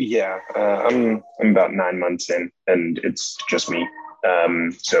 Yeah, I'm about 9 months in, and it's just me.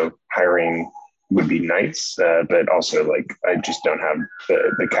 So hiring would be nice, but also I just don't have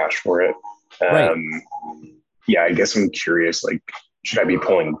the cash for it. Yeah, I guess I'm curious. Should I be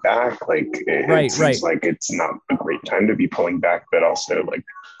pulling back? It seems like it's not a great time to be pulling back, but also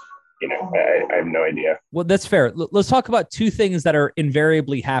I have no idea. Well, that's fair. Let's talk about two things that are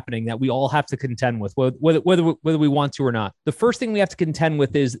invariably happening that we all have to contend with, whether we want to or not. The first thing we have to contend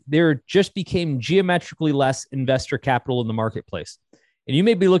with is there just became geometrically less investor capital in the marketplace. And you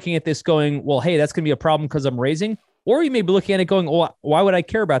may be looking at this going, well, hey, that's going to be a problem because I'm raising. Or you may be looking at it going, well, why would I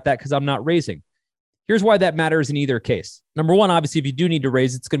care about that because I'm not raising? Here's why that matters in either case. Number one, obviously, if you do need to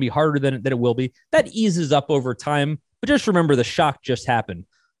raise, it's going to be harder than it will be. That eases up over time. But just remember, the shock just happened.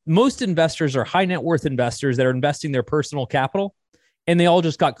 Most investors are high net worth investors that are investing their personal capital, and they all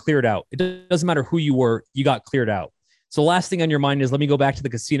just got cleared out. It doesn't matter who you were, you got cleared out. So the last thing on your mind is, let me go back to the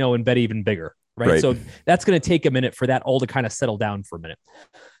casino and bet even bigger, right? So that's going to take a minute for that all to kind of settle down for a minute.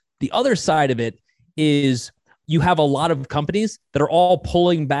 The other side of it is you have a lot of companies that are all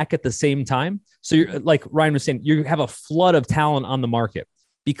pulling back at the same time. So you're, like Ryan was saying, you have a flood of talent on the market.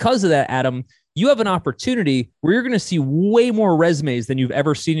 Because of that, Adam, you have an opportunity where you're going to see way more resumes than you've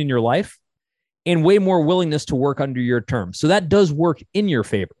ever seen in your life and way more willingness to work under your terms. So that does work in your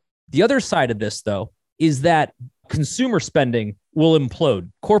favor. The other side of this, though, is that consumer spending will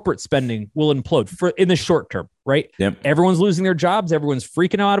implode. Corporate spending will implode in the short term, right? Yep. Everyone's losing their jobs. Everyone's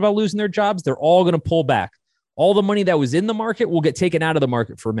freaking out about losing their jobs. They're all going to pull back. All the money that was in the market will get taken out of the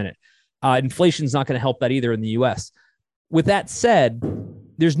market for a minute. Inflation's not going to help that either in the US. With that said,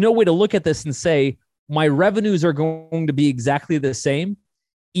 there's no way to look at this and say my revenues are going to be exactly the same,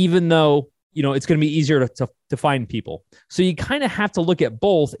 even though, it's going to be easier to find people. So you kind of have to look at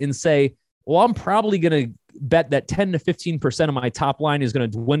both and say, well, I'm probably going to bet that 10 to 15% of my top line is going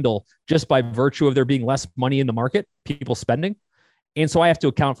to dwindle just by virtue of there being less money in the market, people spending. And so I have to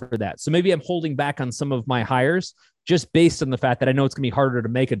account for that. So maybe I'm holding back on some of my hires just based on the fact that I know it's going to be harder to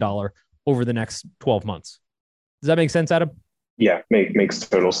make a dollar over the next 12 months. Does that make sense, Adam? Yeah, makes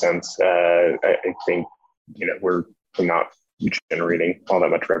total sense. I think, we're not generating all that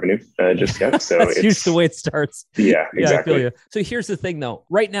much revenue just yet. So that's usually the way it starts. Yeah, exactly. Yeah, I feel you. So here's the thing though.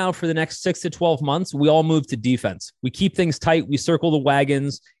 Right now, for the next 6 to 12 months, we all move to defense. We keep things tight. We circle the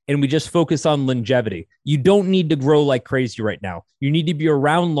wagons and we just focus on longevity. You don't need to grow like crazy right now. You need to be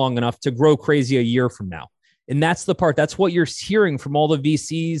around long enough to grow crazy a year from now. And that's the part. That's what you're hearing from all the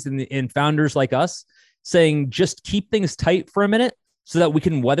VCs and founders like us saying, just keep things tight for a minute so that we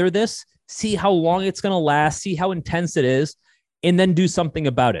can weather this, see how long it's going to last, see how intense it is, and then do something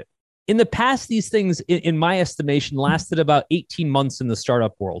about it. In the past, these things, in my estimation, lasted about 18 months in the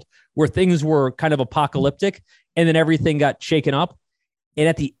startup world, where things were kind of apocalyptic and then everything got shaken up. And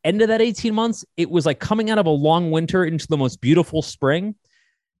at the end of that 18 months, it was like coming out of a long winter into the most beautiful spring,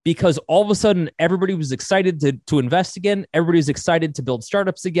 because all of a sudden everybody was excited to invest again. Everybody was excited to build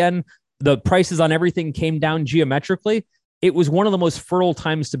startups again. The prices on everything came down geometrically. It was one of the most fertile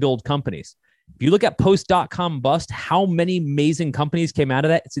times to build companies. If you look at post.com bust, how many amazing companies came out of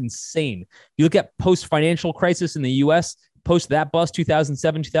that? It's insane. You look at post-financial crisis in the US, post that bust,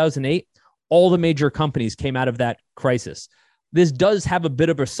 2007, 2008, all the major companies came out of that crisis. This does have a bit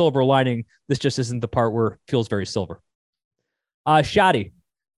of a silver lining. This just isn't the part where it feels very silver. Shadi,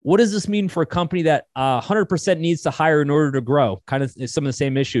 what does this mean for a company that 100% needs to hire in order to grow? Kind of some of the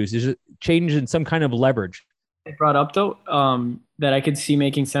same issues. Is it change in some kind of leverage? I brought up though, that I could see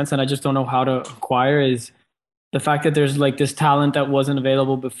making sense, and I just don't know how to acquire, is the fact that there's like this talent that wasn't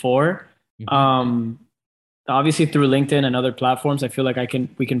available before. Mm-hmm. Obviously through LinkedIn and other platforms, I feel like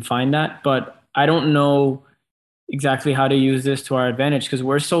we can find that, but I don't know exactly how to use this to our advantage, because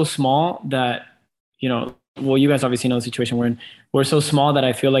we're so small that, well, you guys obviously know the situation we're in. We're so small that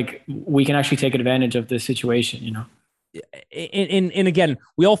I feel like we can actually take advantage of this situation, And again,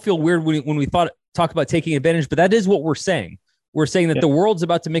 we all feel weird when we talk about taking advantage, but that is what we're saying. We're saying that the world's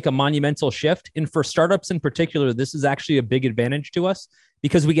about to make a monumental shift. And for startups in particular, this is actually a big advantage to us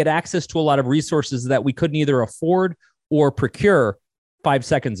because we get access to a lot of resources that we couldn't either afford or procure 5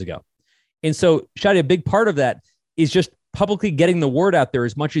 seconds ago. And so, Shadi, a big part of that is just publicly getting the word out there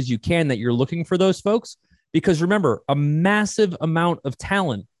as much as you can that you're looking for those folks. Because remember, a massive amount of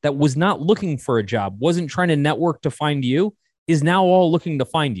talent that was not looking for a job, wasn't trying to network to find you, is now all looking to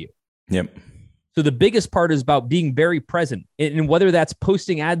find you. Yep. So the biggest part is about being very present. And whether that's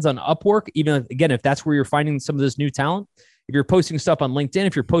posting ads on Upwork, even again, if that's where you're finding some of this new talent, if you're posting stuff on LinkedIn,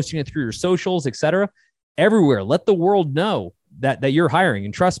 if you're posting it through your socials, etc., everywhere, let the world know that you're hiring.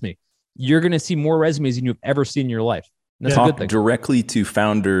 And trust me, you're going to see more resumes than you've ever seen in your life. That's a good thing. Talk directly to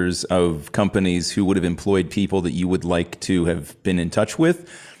founders of companies who would have employed people that you would like to have been in touch with.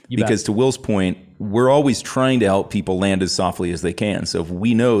 Because to Will's point, we're always trying to help people land as softly as they can. So if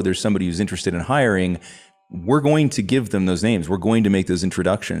we know there's somebody who's interested in hiring, we're going to give them those names. We're going to make those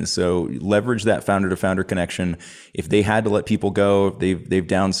introductions. So leverage that founder to founder connection. If they had to let people go, they've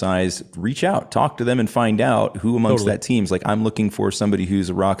downsized, reach out, talk to them and find out who amongst that team's like, I'm looking for somebody who's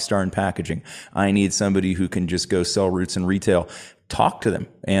a rock star in packaging. I need somebody who can just go sell roots in retail. Talk to them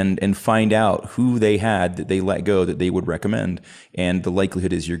and find out who they had that they let go that they would recommend. And the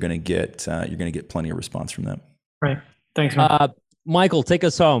likelihood is you're going to get plenty of response from them. Right. Thanks, man. Michael, take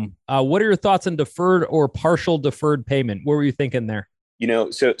us home. What are your thoughts on deferred or partial deferred payment? What were you thinking there?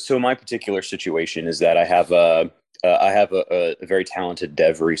 So my particular situation is that I have a very talented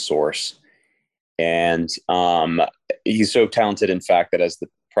dev resource, and he's so talented, in fact, that as the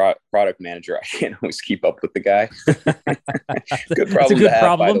product manager, I can't always keep up with the guy. Good problem to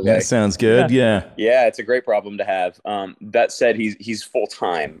have, by the way. That sounds good. Yeah, it's a great problem to have. That said, he's full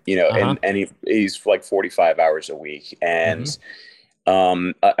time, and he's like 45 hours a week, and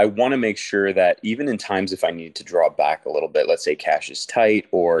I want to make sure that even in times if I need to draw back a little bit, let's say cash is tight,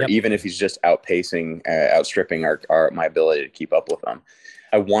 or even if he's just outstripping my ability to keep up with him,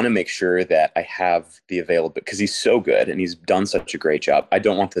 I want to make sure that I have the availability, because he's so good and he's done such a great job. I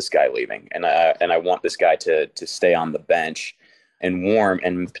don't want this guy leaving, and I want this guy to stay on the bench and warm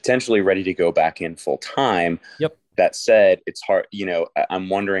and potentially ready to go back in full time. That said, it's hard. I'm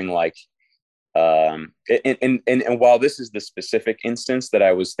wondering, like, And while this is the specific instance that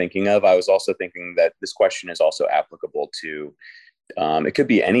I was thinking of, I was also thinking that this question is also applicable to, it could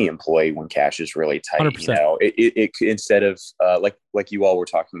be any employee when cash is really tight. 100%. You know, it instead of like you all were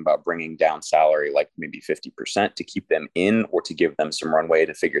talking about bringing down salary, like maybe 50% to keep them in or to give them some runway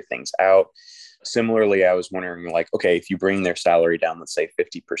to figure things out. Similarly, I was wondering, like, okay, if you bring their salary down, let's say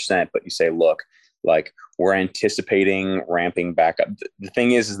 50%, but you say, look, like, we're anticipating ramping back up. The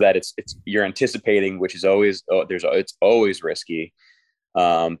thing is that it's you're anticipating, which is always, it's always risky.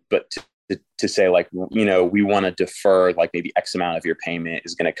 But to say, like, you know, we want to defer, like, maybe X amount of your payment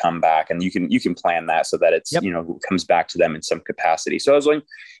is going to come back, and you can plan that so that it's, you know, comes back to them in some capacity. So I was like,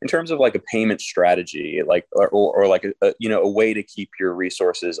 in terms of like a payment strategy, like, or like you know, a way to keep your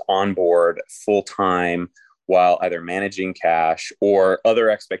resources on board full time while either managing cash or other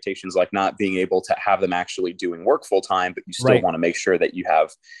expectations, like not being able to have them actually doing work full time, but you still want to make sure that you have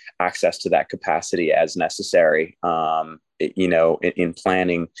access to that capacity as necessary, you know, in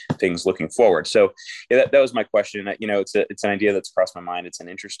planning things looking forward. So yeah, that was my question. You know, it's an idea that's crossed my mind. It's an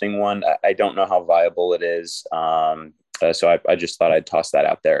interesting one. I don't know how viable it is. So I just thought I'd toss that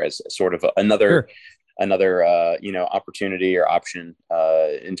out there as sort of another you know, opportunity or option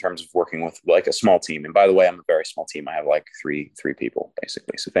in terms of working with like a small team. And by the way, I'm a very small team. I have like three people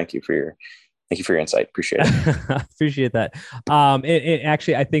basically. So thank you for your insight. Appreciate it. Appreciate that.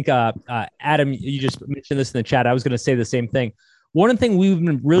 Actually, I think Adam, you just mentioned this in the chat. I was going to say the same thing. One thing we've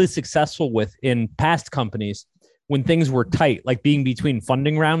been really successful with in past companies when things were tight, like being between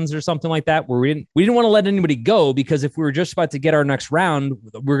funding rounds or something like that, where we didn't want to let anybody go, because if we were just about to get our next round,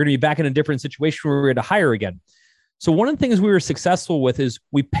 we're going to be back in a different situation where we're going to hire again. So one of the things we were successful with is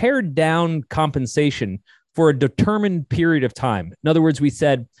we pared down compensation for a determined period of time. In other words, we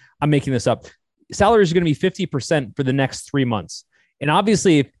said, I'm making this up, salaries are going to be 50% for the next 3 months. And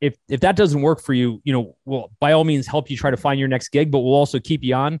obviously, if that doesn't work for you, you know, we'll by all means help you try to find your next gig, but we'll also keep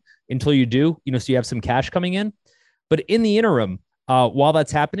you on until you do, you know, so you have some cash coming in. But in the interim, while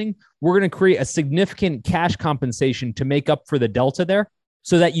that's happening, we're going to create a significant cash compensation to make up for the delta there,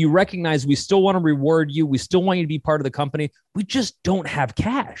 so that you recognize we still want to reward you. We still want you to be part of the company. We just don't have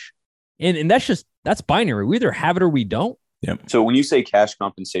cash. And that's binary. We either have it or we don't. Yeah. So when you say cash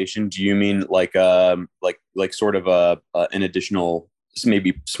compensation, do you mean like sort of an additional,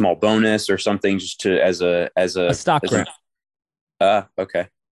 maybe small bonus or something, just to as a stock grant? Okay.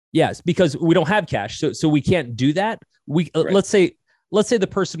 Yes, because we don't have cash, so we can't do that. Let's say the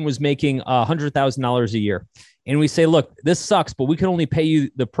person was making $100,000 a year, and we say, look, this sucks, but we can only pay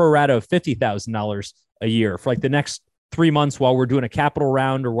you the pro rata of $50,000 a year for like the next 3 months while we're doing a capital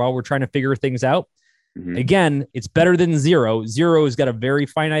round or while we're trying to figure things out. Mm-hmm. Again, it's better than zero. Zero has got a very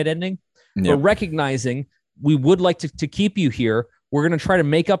finite ending. Yep. But recognizing we would like to keep you here, we're going to try to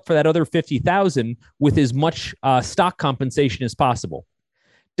make up for that other $50,000 with as much stock compensation as possible.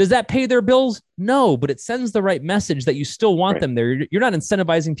 Does that pay their bills? No, but it sends the right message that you still want them there. You're not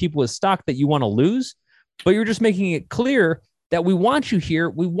incentivizing people with stock that you want to lose, but you're just making it clear that we want you here.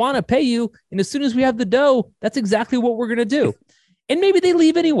 We want to pay you. And as soon as we have the dough, that's exactly what we're going to do. And maybe they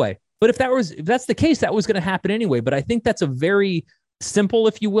leave anyway. But if that's the case, that was going to happen anyway. But I think that's a very simple,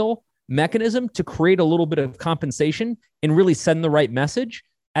 if you will, mechanism to create a little bit of compensation and really send the right message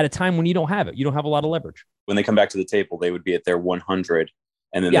at a time when you don't have it. You don't have a lot of leverage. When they come back to the table, they would be at their 100.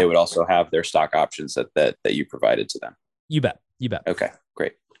 And then they would also have their stock options that you provided to them. You bet. Okay,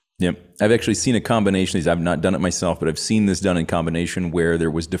 great. Yep. I've actually seen a combination of these. I've not done it myself, but I've seen this done in combination where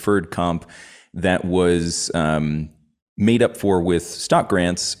there was deferred comp that was made up for with stock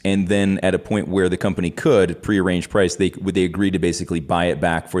grants. And then at a point where the company could prearrange price, they agreed to basically buy it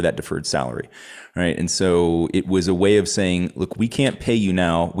back for that deferred salary. Right. And so it was a way of saying, look, we can't pay you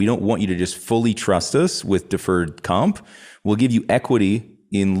now. We don't want you to just fully trust us with deferred comp. We'll give you equity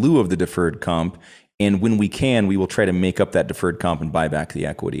in lieu of the deferred comp. And when we can, we will try to make up that deferred comp and buy back the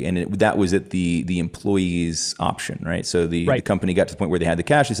equity. And that was at the employee's option, right? So the company got to the point where they had the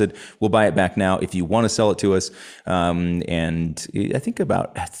cash. They said, we'll buy it back now if you want to sell it to us. And I think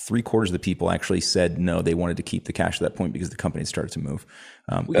about 3/4 of the people actually said no, they wanted to keep the cash at that point because the company started to move.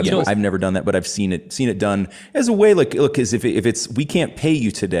 I've never done that, but I've seen it done as a way. Look, as if it's we can't pay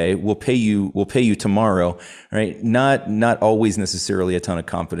you today, we'll pay you tomorrow, right? Not always necessarily a ton of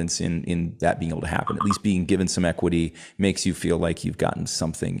confidence in that being able to happen. At least being given some equity makes you feel like you've gotten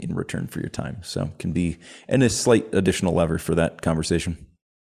something in return for your time. So can be a slight additional lever for that conversation.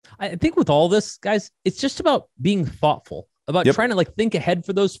 I think with all this, guys, it's just about being thoughtful about trying to think ahead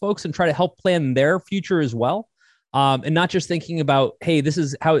for those folks and try to help plan their future as well. And not just thinking about, hey, this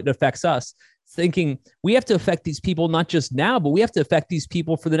is how it affects us. thinking we have to affect these people, not just now, but we have to affect these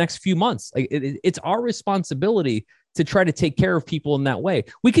people for the next few months. Like it's our responsibility to try to take care of people in that way.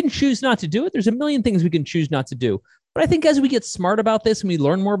 We can choose not to do it. There's a million things we can choose not to do. But I think as we get smart about this and we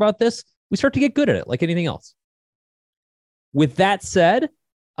learn more about this, we start to get good at it like anything else. With that said,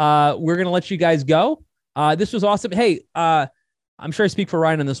 we're going to let you guys go. This was awesome. Hey, I'm sure I speak for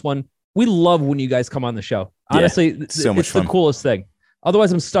Ryan on this one. We love when you guys come on the show. Honestly, so much fun. The coolest thing.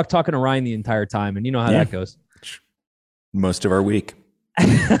 Otherwise, I'm stuck talking to Ryan the entire time, and you know how that goes. Most of our week.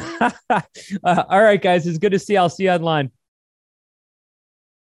 All right, guys. It's good to see you. I'll see you online.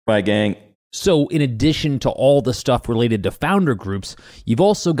 Bye, gang. So in addition to all the stuff related to founder groups, you've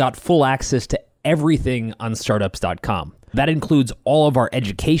also got full access to everything on startups.com. That includes all of our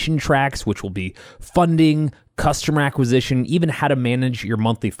education tracks, which will be funding, customer acquisition, even how to manage your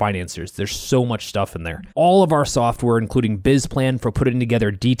monthly financiers. There's so much stuff in there. All of our software, including BizPlan for putting together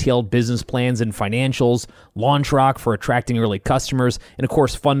detailed business plans and financials, LaunchRock for attracting early customers, and of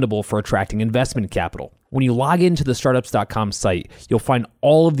course, Fundable for attracting investment capital. When you log into the startups.com site, you'll find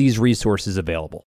all of these resources available.